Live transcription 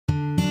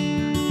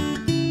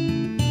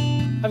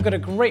I've got a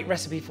great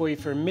recipe for you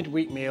for a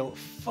midweek meal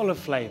full of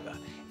flavour.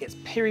 It's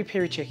peri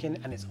peri chicken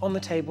and it's on the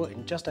table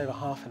in just over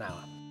half an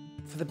hour.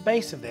 For the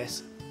base of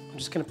this, I'm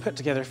just going to put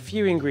together a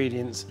few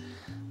ingredients.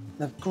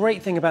 The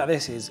great thing about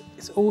this is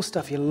it's all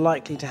stuff you're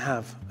likely to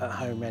have at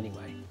home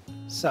anyway.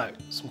 So,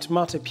 some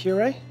tomato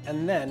puree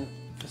and then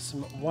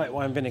some white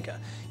wine vinegar,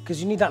 because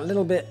you need that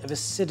little bit of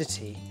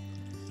acidity,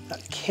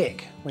 that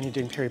kick when you're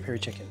doing peri peri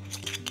chicken.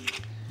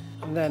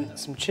 And then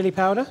some chili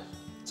powder.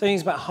 So I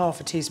use about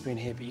half a teaspoon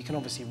here, but you can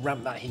obviously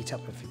ramp that heat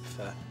up if you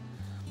prefer.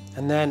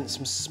 And then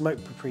some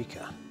smoked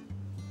paprika.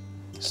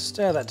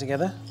 Stir that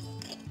together.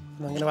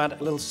 And I'm going to add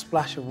a little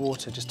splash of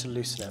water just to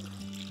loosen it.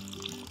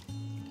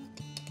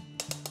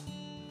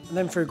 And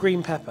then for a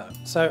green pepper.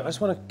 So I just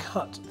want to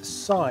cut the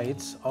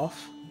sides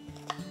off.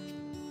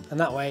 And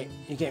that way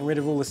you're getting rid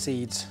of all the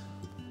seeds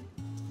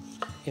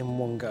in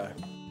one go.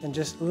 And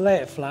just lay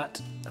it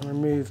flat and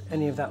remove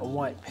any of that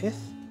white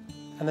pith.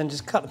 And then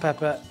just cut the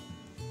pepper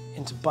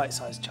into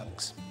bite-sized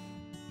chunks.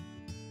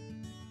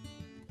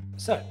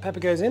 So, pepper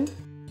goes in,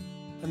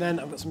 and then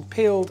I've got some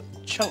peeled,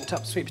 chunked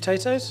up sweet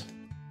potatoes,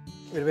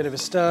 give it a bit of a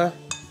stir,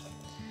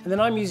 and then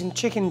I'm using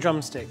chicken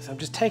drumsticks. I've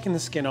just taken the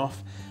skin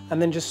off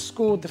and then just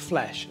scored the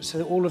flesh so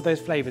that all of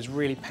those flavours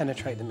really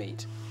penetrate the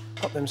meat.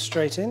 Pop them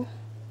straight in,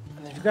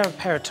 and then if you grab a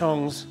pair of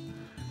tongs,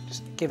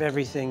 just give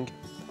everything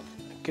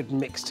a good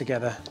mix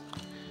together.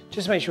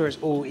 Just make sure it's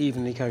all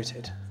evenly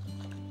coated.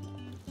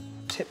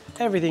 Tip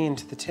everything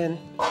into the tin,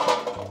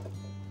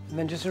 and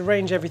then just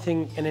arrange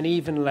everything in an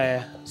even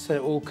layer so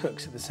it all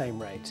cooks at the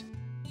same rate.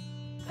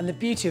 And the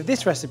beauty of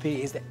this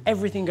recipe is that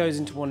everything goes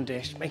into one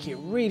dish, making it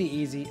really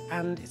easy,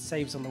 and it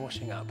saves on the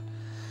washing up.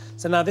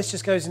 So now this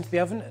just goes into the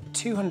oven at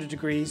 200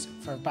 degrees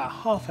for about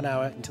half an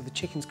hour until the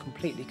chicken's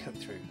completely cooked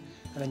through.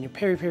 And then your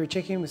peri peri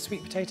chicken with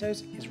sweet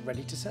potatoes is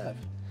ready to serve.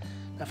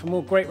 Now for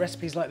more great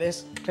recipes like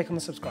this, click on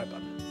the subscribe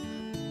button.